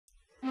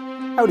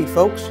Howdy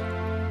folks!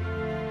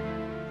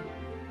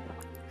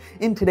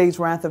 In today's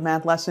Wrath of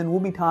Math lesson, we'll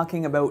be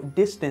talking about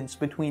distance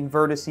between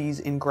vertices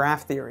in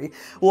graph theory.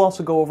 We'll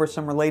also go over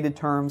some related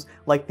terms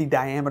like the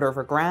diameter of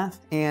a graph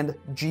and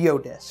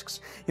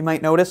geodescs. You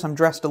might notice I'm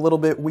dressed a little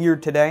bit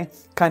weird today,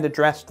 kind of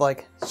dressed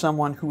like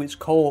someone who is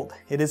cold.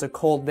 It is a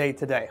cold day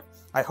today.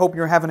 I hope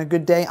you're having a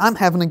good day. I'm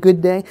having a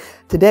good day.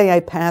 Today I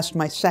passed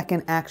my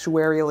second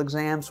actuarial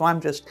exam, so I'm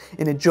just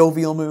in a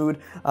jovial mood.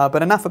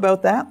 But enough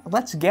about that.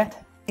 Let's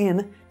get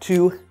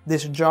into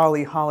this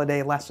jolly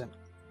holiday lesson.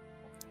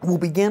 We'll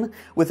begin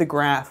with a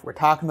graph. We're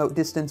talking about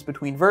distance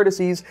between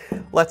vertices.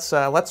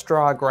 Let's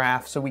draw a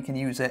graph so we can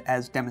use it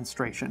as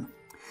demonstration.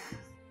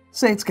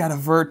 Say it's got a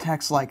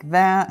vertex like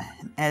that,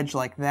 an edge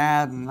like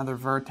that, and another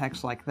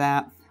vertex like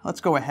that.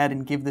 Let's go ahead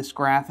and give this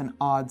graph an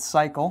odd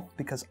cycle,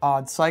 because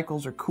odd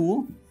cycles are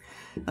cool.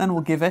 Then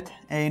we'll give it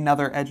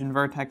another edge and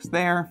vertex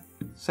there,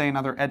 say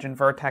another edge and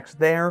vertex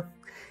there.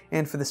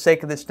 And for the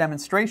sake of this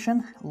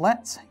demonstration,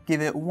 let's give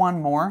it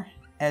one more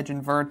edge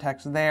and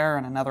vertex there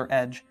and another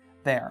edge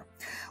there.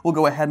 We'll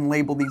go ahead and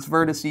label these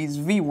vertices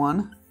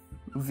V1,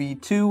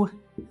 V2,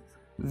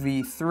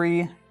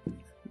 V3,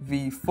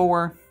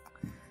 V4,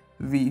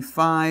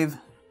 V5,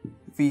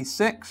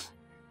 V6,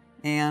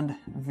 and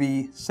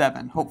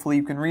V7. Hopefully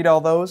you can read all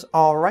those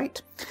all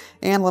right.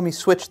 And let me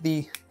switch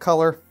the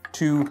color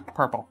to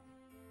purple.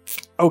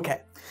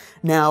 Okay,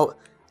 now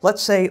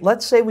let's say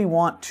we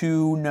want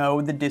to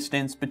know the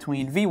distance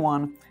between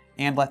V1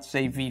 and let's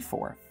say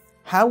V4.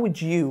 How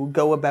would you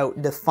go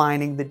about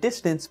defining the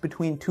distance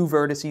between two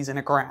vertices in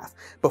a graph?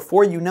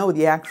 Before you know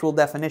the actual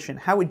definition,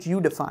 how would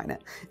you define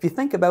it? If you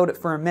think about it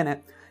for a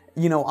minute,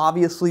 you know,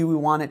 obviously we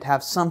want it to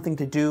have something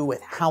to do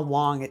with how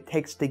long it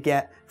takes to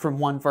get from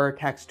one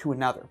vertex to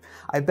another.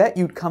 I bet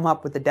you'd come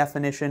up with a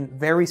definition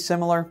very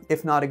similar,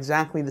 if not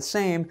exactly the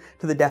same,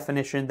 to the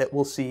definition that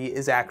we'll see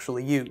is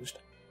actually used.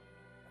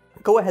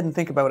 Go ahead and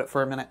think about it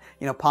for a minute,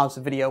 you know, pause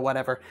the video,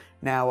 whatever.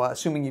 Now,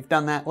 assuming you've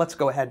done that, let's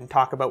go ahead and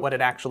talk about what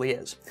it actually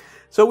is.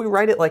 So we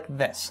write it like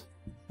this.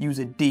 Use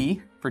a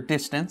D for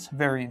distance,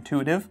 very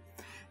intuitive.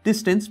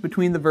 Distance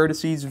between the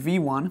vertices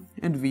V1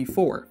 and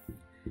V4.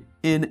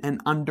 In an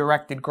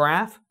undirected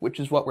graph, which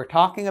is what we're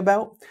talking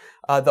about,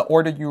 the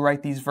order you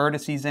write these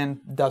vertices in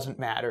doesn't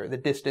matter. The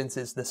distance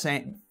is the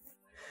same.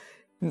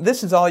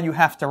 This is all you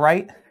have to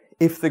write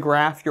if the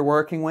graph you're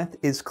working with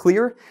is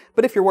clear,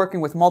 but if you're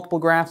working with multiple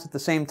graphs at the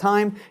same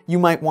time, you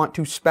might want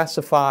to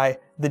specify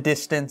the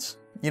distance,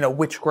 you know,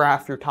 which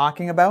graph you're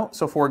talking about.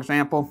 So for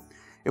example,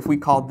 if we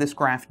called this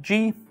graph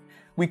G,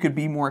 we could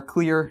be more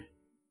clear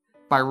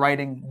by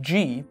writing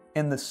G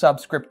in the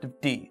subscript of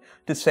D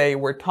to say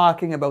we're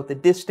talking about the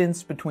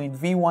distance between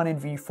V1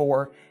 and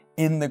V4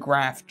 in the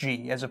graph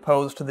G, as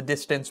opposed to the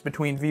distance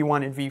between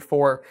V1 and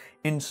V4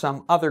 in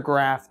some other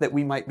graph that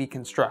we might be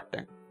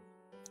constructing.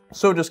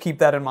 So just keep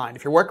that in mind.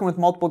 If you're working with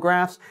multiple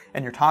graphs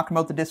and you're talking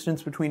about the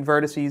distance between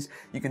vertices,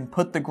 you can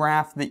put the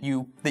graph that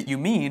you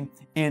mean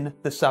in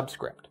the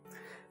subscript.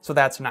 So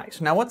that's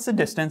nice. Now what's the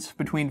distance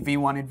between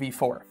V1 and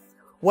V4?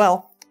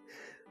 Well,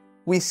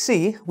 we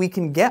see we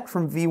can get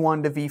from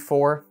V1 to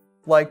V4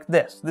 like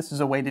this. This is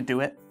a way to do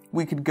it.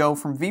 We could go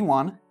from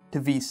V1 to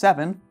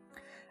V7,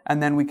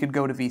 and then we could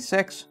go to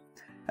V6,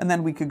 and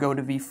then we could go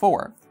to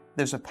V4.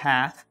 There's a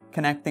path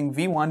connecting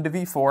V1 to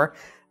V4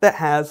 that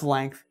has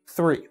length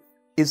 3.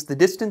 Is the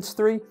distance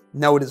 3?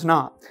 No, it is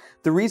not.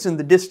 The reason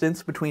the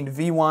distance between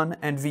V1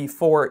 and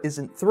V4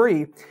 isn't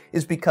 3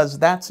 is because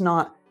that's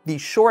not the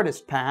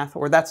shortest path,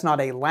 or that's not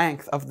a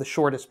length of the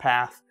shortest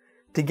path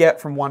to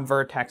get from one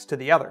vertex to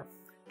the other.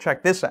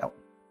 Check this out.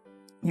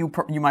 You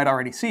might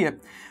already see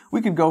it.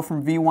 We could go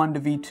from V1 to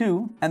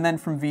V2, and then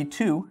from V2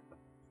 to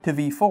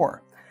V4.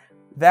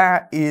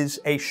 That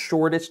is a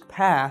shortest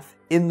path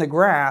in the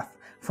graph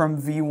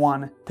from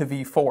V1 to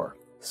V4.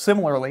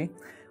 Similarly,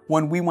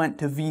 when we went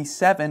to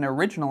V7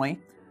 originally,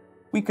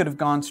 we could have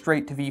gone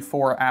straight to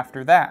V4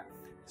 after that.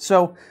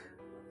 So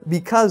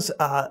because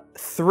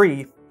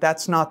 3,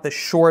 that's not the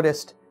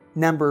shortest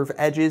number of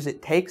edges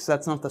it takes,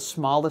 that's not the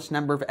smallest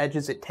number of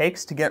edges it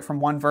takes to get from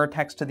one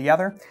vertex to the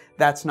other,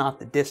 that's not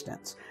the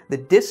distance. The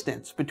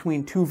distance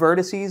between two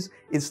vertices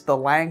is the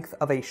length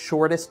of a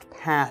shortest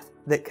path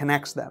that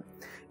connects them.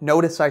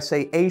 Notice I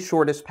say a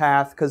shortest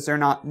path because they're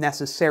not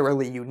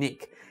necessarily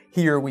unique.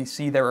 Here we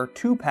see there are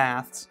two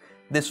paths,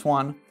 this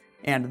one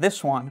and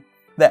this one,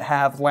 that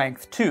have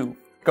length 2,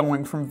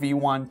 going from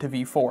V1 to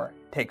V4.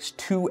 It takes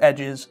 2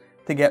 edges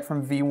to get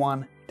from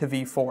V1 to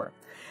V4.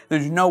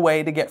 There's no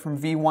way to get from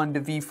V1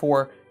 to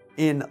V4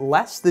 in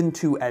less than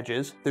 2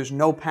 edges. There's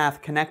no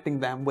path connecting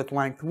them with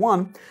length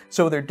 1,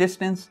 so their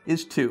distance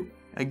is 2.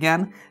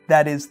 Again,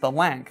 that is the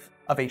length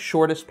of a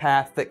shortest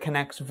path that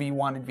connects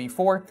V1 and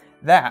V4.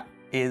 That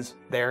is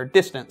their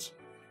distance.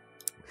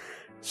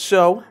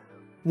 So,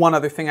 one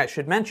other thing I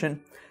should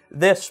mention,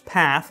 this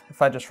path,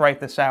 if I just write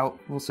this out,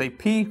 we'll say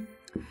P,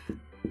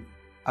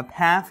 a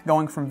path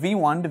going from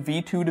V1 to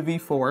V2 to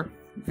V4,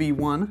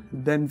 V1,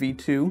 then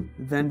V2,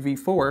 then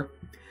V4,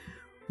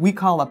 we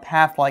call a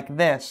path like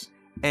this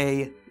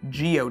a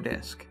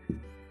geodesic.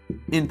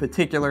 In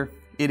particular,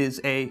 it is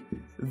a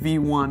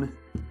V1,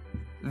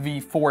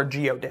 V4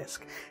 geodesic.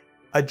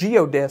 A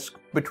geodesic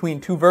between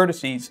two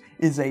vertices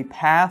is a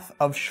path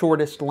of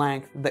shortest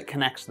length that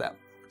connects them.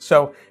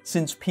 So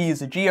since P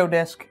is a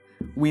geodesic,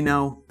 we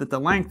know that the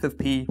length of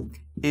P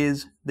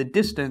is the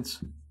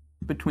distance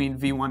between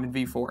V1 and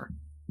V4.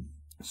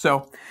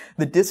 So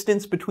the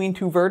distance between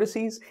two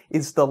vertices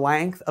is the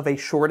length of a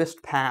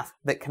shortest path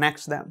that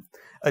connects them.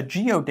 A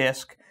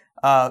geodesic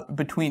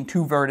between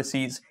two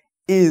vertices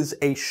is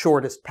a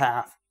shortest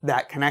path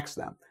that connects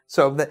them.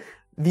 So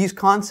these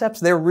concepts,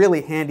 they're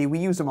really handy. We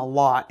use them a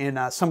lot in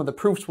some of the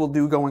proofs we'll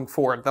do going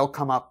forward. They'll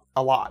come up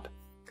a lot.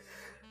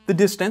 The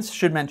distance,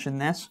 should mention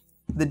this.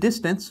 The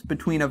distance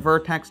between a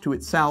vertex to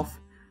itself,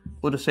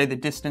 we'll just say the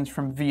distance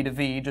from V to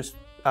V, just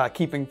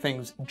keeping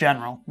things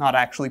general, not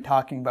actually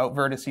talking about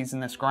vertices in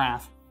this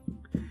graph,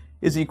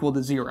 is equal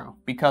to 0,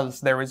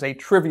 because there is a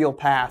trivial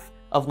path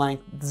of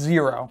length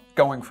 0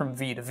 going from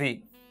V to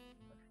V.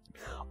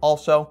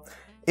 Also,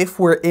 if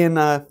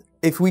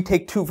we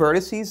take two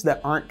vertices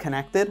that aren't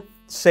connected,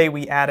 say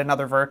we add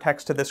another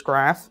vertex to this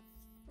graph,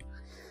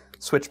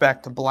 switch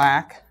back to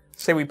black,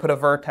 say we put a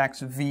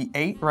vertex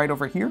V8 right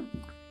over here,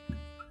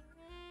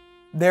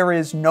 there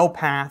is no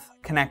path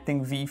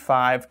connecting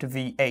V5 to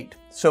V8.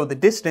 So the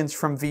distance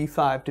from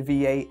V5 to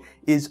V8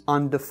 is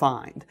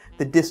undefined.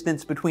 The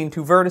distance between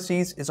two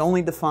vertices is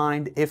only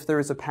defined if there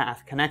is a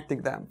path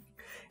connecting them.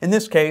 In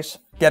this case,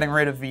 getting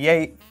rid of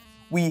V8,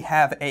 we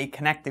have a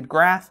connected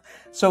graph,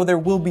 so there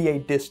will be a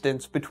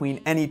distance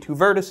between any two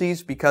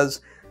vertices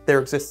because there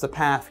exists a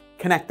path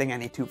connecting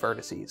any two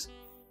vertices.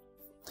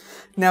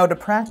 Now, to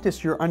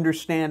practice your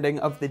understanding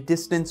of the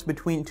distance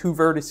between two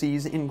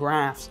vertices in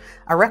graphs,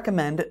 I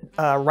recommend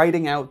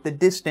writing out the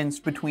distance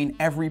between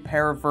every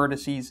pair of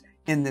vertices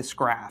in this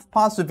graph.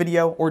 Pause the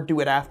video or do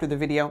it after the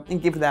video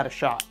and give that a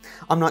shot.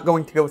 I'm not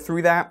going to go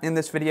through that in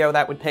this video.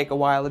 That would take a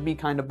while. It'd be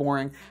kind of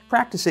boring.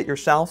 Practice it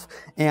yourself.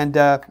 And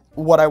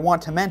what I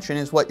want to mention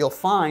is what you'll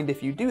find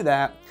if you do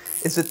that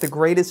is that the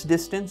greatest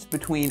distance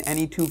between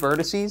any two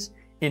vertices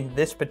in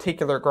this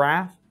particular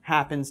graph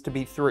happens to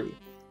be 3.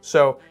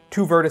 So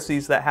two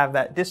vertices that have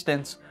that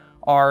distance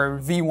are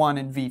V1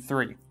 and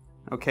V3.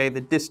 Okay,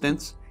 the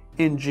distance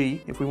in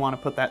G, if we want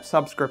to put that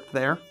subscript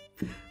there,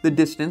 the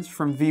distance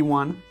from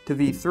V1 to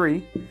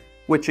V3,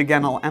 which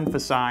again I'll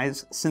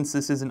emphasize, since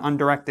this is an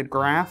undirected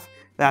graph,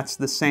 that's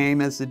the same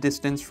as the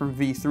distance from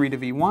V3 to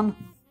V1,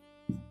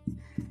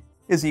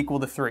 is equal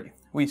to 3.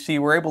 We see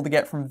we're able to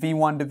get from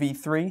V1 to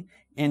V3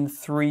 in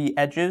 3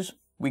 edges.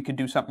 We could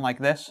do something like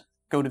this,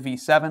 go to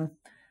V7,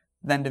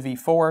 then to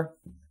V4,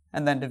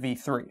 and then to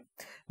V3.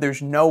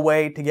 There's no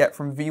way to get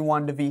from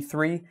V1 to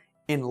V3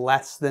 in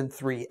less than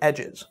 3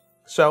 edges.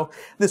 So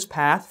this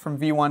path from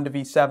V1 to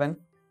V7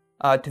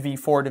 to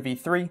V4 to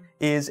V3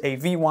 is a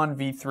V1,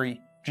 V3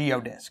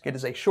 geodesic. It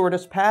is a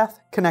shortest path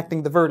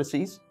connecting the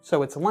vertices,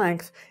 so its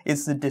length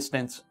is the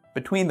distance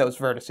between those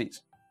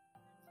vertices.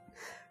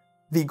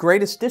 The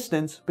greatest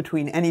distance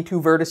between any two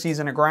vertices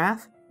in a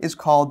graph is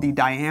called the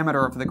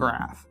diameter of the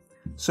graph.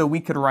 So we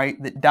could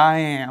write that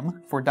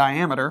diam for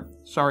diameter,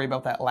 sorry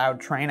about that loud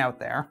train out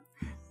there,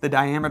 the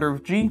diameter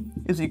of G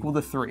is equal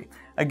to 3.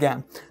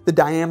 Again, the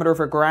diameter of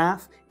a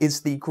graph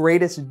is the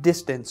greatest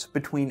distance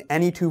between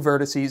any two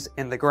vertices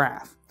in the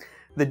graph.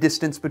 The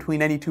distance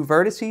between any two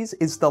vertices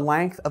is the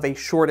length of a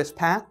shortest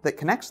path that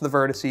connects the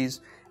vertices,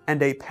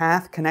 and a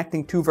path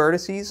connecting two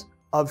vertices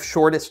of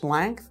shortest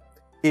length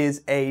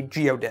is a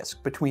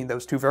geodesic between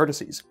those two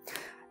vertices.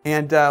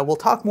 And we'll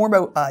talk more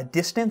about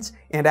distance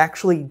and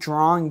actually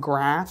drawing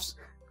graphs,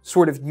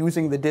 sort of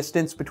using the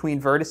distance between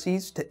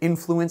vertices to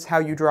influence how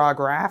you draw a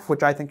graph,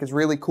 which I think is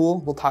really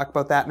cool. We'll talk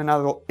about that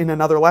in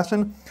another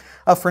lesson.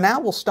 For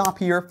now, we'll stop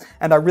here,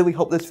 and I really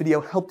hope this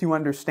video helped you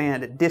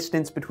understand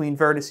distance between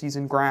vertices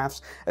and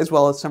graphs, as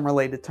well as some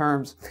related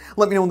terms.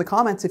 Let me know in the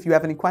comments if you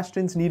have any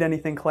questions, need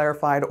anything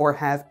clarified, or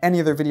have any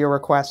other video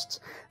requests.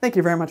 Thank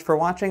you very much for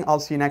watching. I'll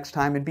see you next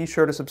time, and be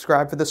sure to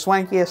subscribe for the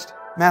swankiest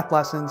math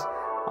lessons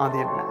on the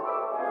internet.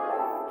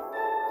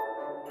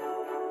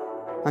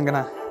 I'm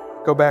gonna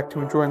go back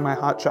to enjoying my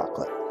hot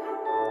chocolate.